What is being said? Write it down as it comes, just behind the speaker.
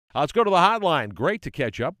Let's go to the hotline. Great to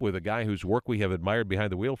catch up with a guy whose work we have admired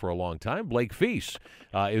behind the wheel for a long time. Blake Feese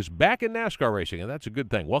is back in NASCAR racing, and that's a good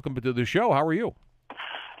thing. Welcome to the show. How are you?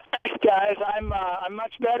 Thanks, guys. I'm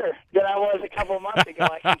much better than I was a couple of months ago.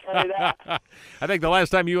 I can tell you that. I think the last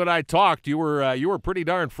time you and I talked, you were pretty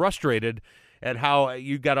darn frustrated at how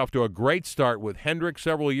you got off to a great start with Hendrick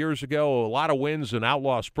several years ago. A lot of wins in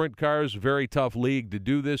outlaw sprint cars. Very tough league to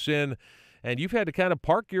do this in, and you've had to kind of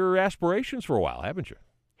park your aspirations for a while, haven't you?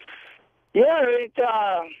 Yeah,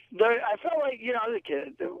 I felt like,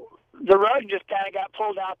 the rug just kind of got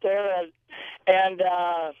pulled out there, and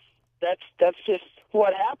that's just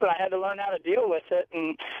what happened. I had to learn how to deal with it,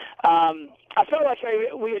 and I felt like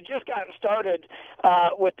we had just gotten started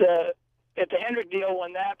at the Hendrick deal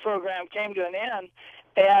when that program came to an end,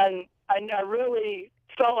 and I really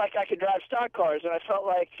felt like I could drive stock cars, and I felt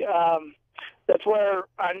like that's where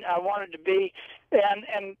I wanted to be,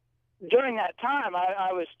 and during that time,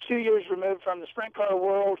 I was 2 years removed from the sprint car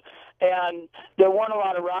world, and there weren't a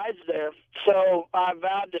lot of rides there. So I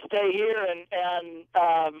vowed to stay here and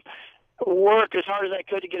work as hard as I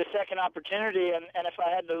could to get a second opportunity. And if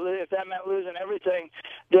that meant losing everything,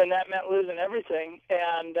 then that meant losing everything.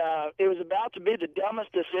 And it was about to be the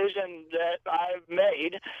dumbest decision that I've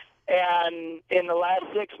made. And in the last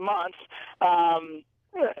 6 months,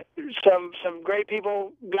 some great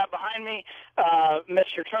people got behind me.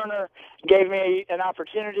 Mr. Turner gave me an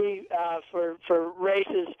opportunity for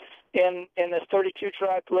races in this 32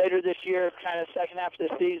 truck later this year, kind of second half of the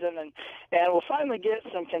season, and we'll finally get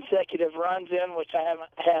some consecutive runs in, which I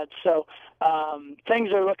haven't had. So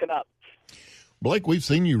things are looking up. Blake, we've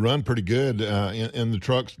seen you run pretty good in the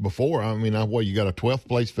trucks before. I mean, you got a 12th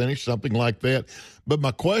place finish, something like that. But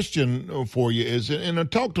my question for you is, and I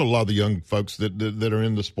talked to a lot of the young folks that are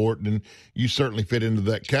in the sport, and you certainly fit into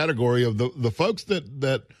that category of the folks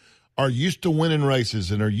that are used to winning races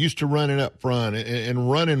and are used to running up front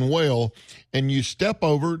and running well, and you step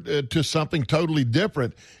over to something totally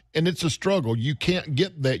different, and it's a struggle. You can't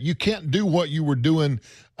get that. You can't do what you were doing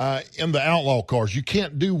in the outlaw cars. You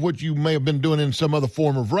can't do what you may have been doing in some other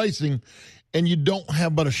form of racing, and you don't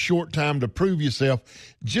have but a short time to prove yourself.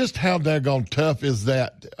 Just how daggone tough is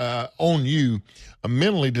that on you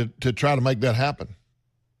mentally to try to make that happen?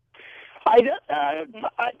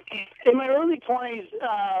 In my early 20s,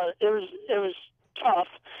 it was tough,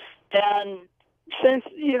 and since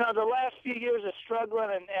the last few years of struggling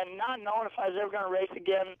and not knowing if I was ever going to race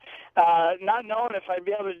again, not knowing if I'd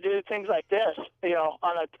be able to do things like this,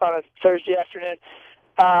 on a Thursday afternoon,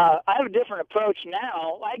 I have a different approach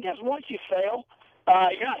now. I guess once you fail,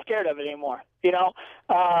 you're not scared of it anymore.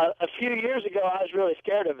 A few years ago, I was really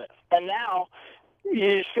scared of it, and now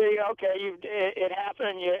you just figure, okay, it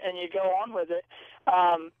happened, and you go on with it.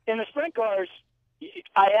 In the sprint cars,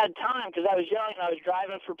 I had time because I was young and I was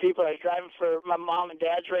driving for people. I was driving for my mom and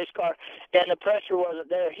dad's race car, and the pressure wasn't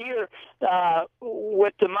there. Here,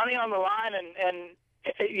 with the money on the line and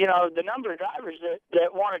the number of drivers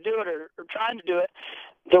that want to do it or trying to do it,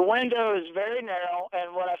 the window is very narrow.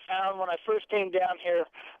 And what I found when I first came down here,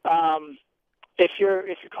 if your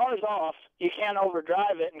car is off, you can't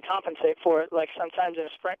overdrive it and compensate for it like sometimes in a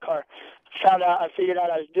sprint car. I figured out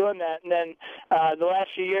I was doing that, and then the last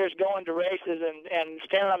few years going to races and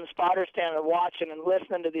standing on the spotter stand and watching and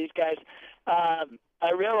listening to these guys,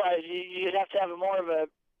 I realized you'd have to have more of a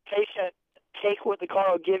patient, take what the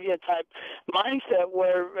car will give you type mindset,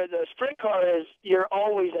 where the sprint car is you're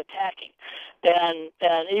always attacking, and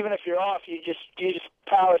even if you're off, you just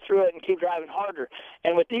power through it and keep driving harder.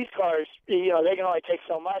 And with these cars, they can only take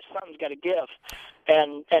so much. Something's got to give,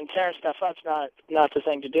 and tearing stuff up's not the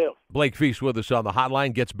thing to do. Blake Feese with us on the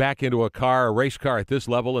hotline. Gets back into a race car at this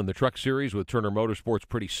level in the Truck Series with Turner Motorsports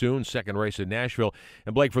pretty soon. Second race in Nashville.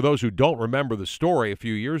 And Blake, for those who don't remember the story, a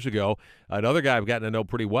few years ago, another guy I've gotten to know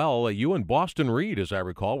pretty well, you and Boston Reed, as I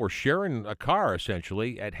recall, were sharing a car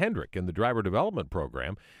essentially at Hendrick in the driver development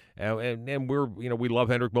program. And we love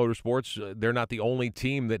Hendrick Motorsports. They're not the only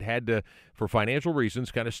team that had to, for financial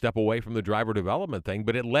reasons, kind of step away from the driver development thing.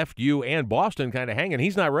 But it left you and Boston kind of hanging.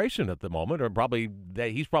 He's not racing at the moment, or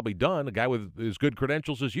he's probably done. A guy with as good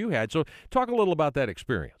credentials as you had. So talk a little about that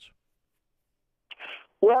experience.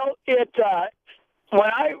 Well, the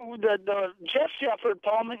Jeff Shepard,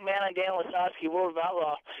 Paul McMahon, and Dan Lasowski, World of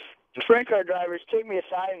Outlaw, the sprint car drivers took me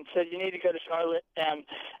aside and said, you need to go to Charlotte, and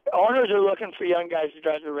owners are looking for young guys to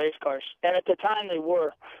drive the race cars. And at the time they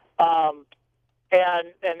were. And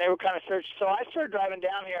they were kind of searching. So I started driving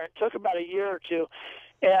down here. It took about a year or two.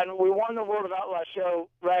 and we won the World of Outlaw show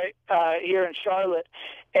right here in Charlotte,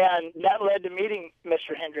 and that led to meeting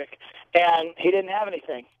Mr. Hendrick, and he didn't have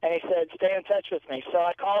anything, and he said, stay in touch with me. So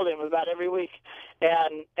I called him about every week,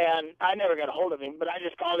 and I never got a hold of him, but I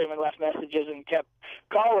just called him and left messages and kept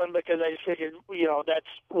calling because I just figured, that's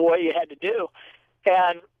what you had to do.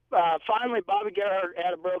 And finally, Bobby Gerhardt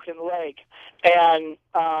had a broken leg, and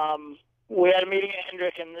we had a meeting at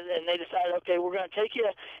Hendrick, and they decided, okay, we're going to take you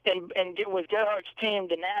and get with Gerhardt's team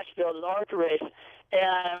to Nashville to the ARCA race,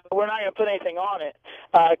 and we're not going to put anything on it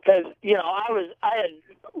because I had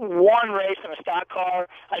one race in a stock car.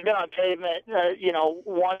 I'd been on pavement,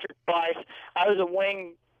 once or twice. I was a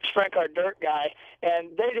wing sprint car dirt guy,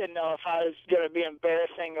 and they didn't know if I was going to be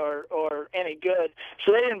embarrassing or any good,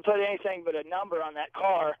 so they didn't put anything but a number on that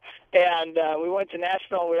car. And we went to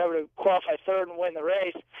Nashville, we were able to qualify third and win the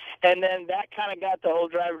race, and then that kind of got the whole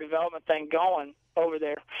driver development thing going over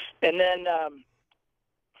there. And then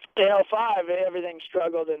in 05, everything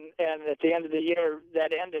struggled, and at the end of the year,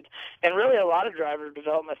 that ended. And really a lot of driver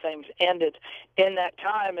development things ended in that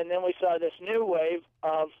time, and then we saw this new wave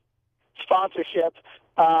of sponsorship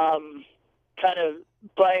kind of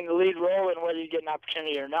playing the lead role in whether you get an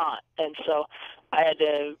opportunity or not. And so I had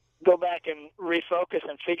to go back and refocus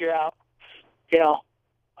and figure out,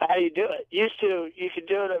 how do you do it? Used to, you could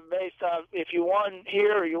do it based on if you won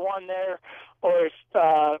here or you won there, or if,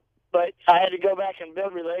 but I had to go back and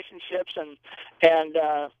build relationships, and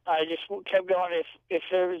I just kept going. If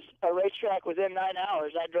there was a racetrack within 9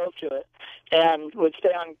 hours, I drove to it and would stay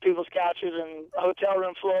on people's couches and hotel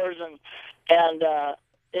room floors, and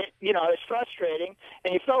it's frustrating,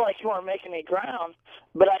 and you felt like you weren't making any ground.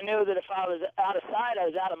 But I knew that if I was out of sight, I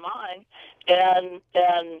was out of mind, and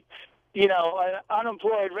an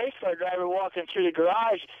unemployed race car driver walking through the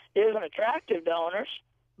garage isn't attractive to owners.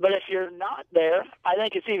 But if you're not there, I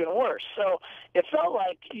think it's even worse. So it felt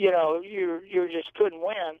like, you just couldn't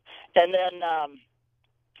win. And then,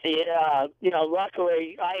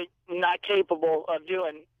 luckily I'm not capable of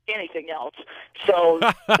doing anything else. So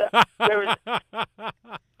there was,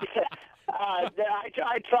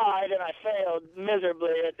 I tried and I failed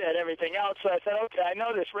miserably at everything else. So I said, okay, I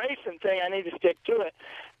know this racing thing, I need to stick to it.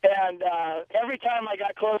 And every time I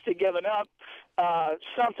got close to giving up,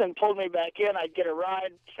 something pulled me back in. I'd get a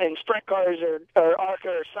ride in sprint cars or ARCA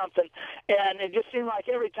or something, and it just seemed like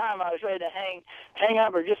every time I was ready to hang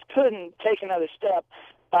up or just couldn't take another step,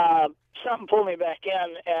 something pulled me back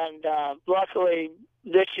in. And luckily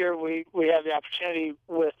this year we have the opportunity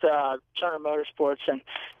with Turner Motorsports, and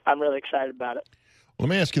I'm really excited about it. Let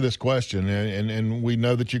me ask you this question, and we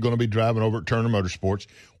know that you're going to be driving over at Turner Motorsports.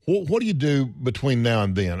 What do you do between now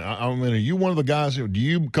and then? I mean, are you one of the guys do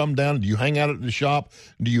you come down? Do you hang out at the shop?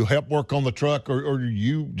 Do you help work on the truck? Or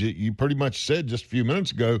you pretty much said just a few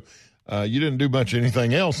minutes ago you didn't do much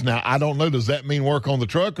anything else. Now, I don't know, does that mean work on the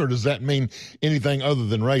truck, or does that mean anything other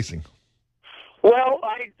than racing? Well,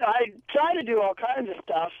 I try to do all kinds of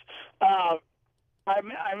stuff.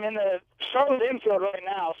 I'm in the Charlotte infield right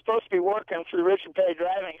now, supposed to be working for the Richard Petty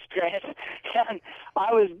driving experience, and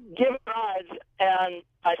I was giving rides, and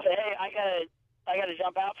I said, hey, I gotta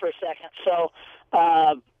jump out for a second. So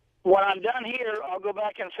when I'm done here, I'll go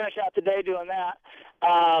back and finish out the day doing that.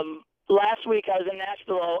 Last week I was in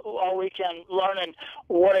Nashville all weekend learning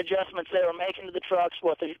what adjustments they were making to the trucks,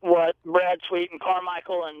 what Brad Sweet and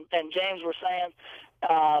Carmichael and James were saying.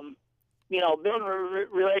 Building a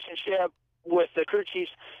relationship with the crew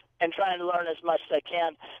chiefs and trying to learn as much as I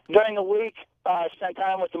can. During the week, I spent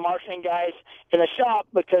time with the marketing guys in the shop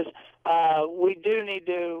because we do need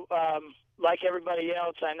to, like everybody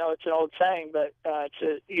else, I know it's an old saying, but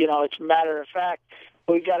it's a matter of fact,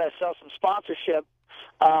 we've got to sell some sponsorship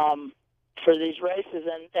for these races,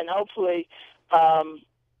 and hopefully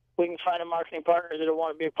we can find a marketing partner that will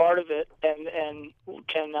want to be a part of it, and we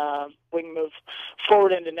can move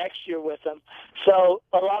forward into next year with them. So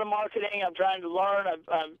a lot of marketing. I'm trying to learn.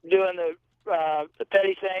 I'm doing the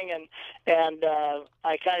Petty thing, and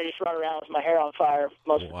I kind of just run around with my hair on fire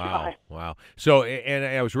most of the time. Wow. So, and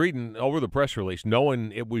I was reading over the press release,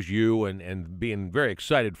 knowing it was you and being very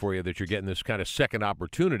excited for you that you're getting this kind of second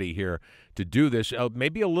opportunity here to do this,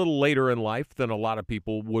 maybe a little later in life than a lot of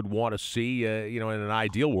people would want to see. In an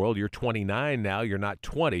ideal world, you're 29 now, you're not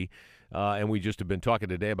 20. And we just have been talking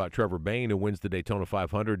today about Trevor Bayne, who wins the Daytona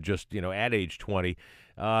 500 just, at age 20.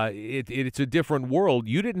 It's a different world.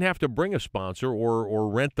 You didn't have to bring a sponsor or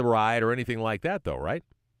rent the ride or anything like that, though, right?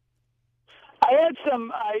 I had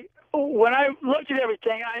when I looked at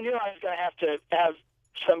everything, I knew I was going to have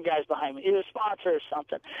some guys behind me, either a sponsor or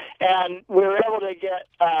something. And we were able to get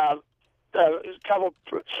a couple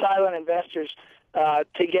silent investors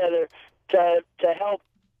together to help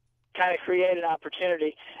kind of create an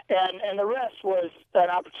opportunity, and the rest was an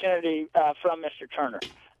opportunity from Mr. Turner,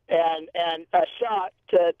 and a shot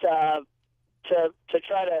to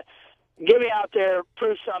try to get me out there,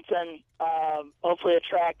 prove something, hopefully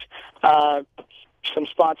attract some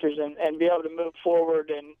sponsors and be able to move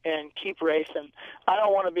forward and keep racing. I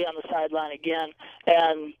don't want to be on the sideline again,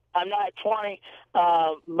 and I'm not 20,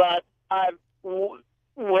 but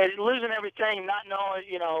with losing everything, not knowing,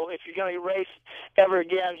 if you're going to race ever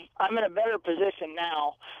again, I'm in a better position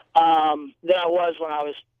now than I was when I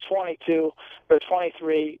was 22 or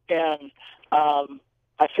 23, and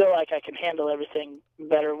I feel like I can handle everything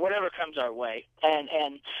better, whatever comes our way, and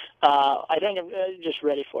I think I'm just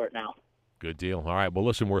ready for it now. Good deal. All right. Well,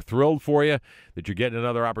 listen, we're thrilled for you that you're getting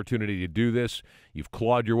another opportunity to do this. You've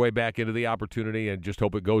clawed your way back into the opportunity, and just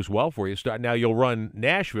hope it goes well for you. Now you'll run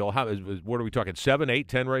Nashville. What are we talking, 7, 8,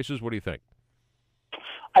 10 races? What do you think?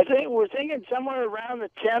 I think we're thinking somewhere around the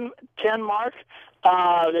 10 mark.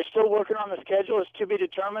 They're still working on the schedule. It's to be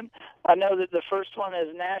determined. I know that the first one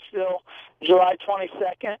is Nashville, July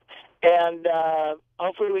 22nd, and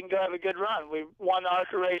hopefully we can go have a good run. We won the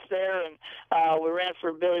ARCA race there, and we ran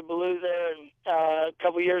for Billy Ballou there, and a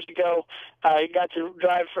couple years ago I got to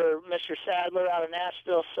drive for Mr. Sadler out of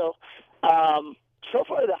Nashville. So so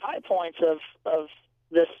far the high points of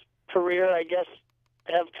this career, I guess,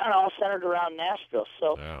 have kind of all centered around Nashville.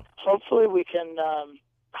 So hopefully we can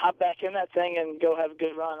hop back in that thing and go have a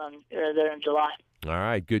good run there in July. All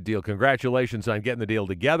right, good deal. Congratulations on getting the deal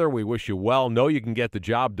together. We wish you well. Know you can get the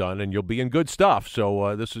job done, and you'll be in good stuff.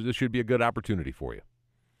 So this should be a good opportunity for you.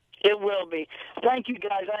 It will be. Thank you,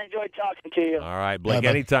 guys. I enjoyed talking to you. All right, Blake,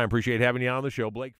 anytime. Appreciate having you on the show. Blake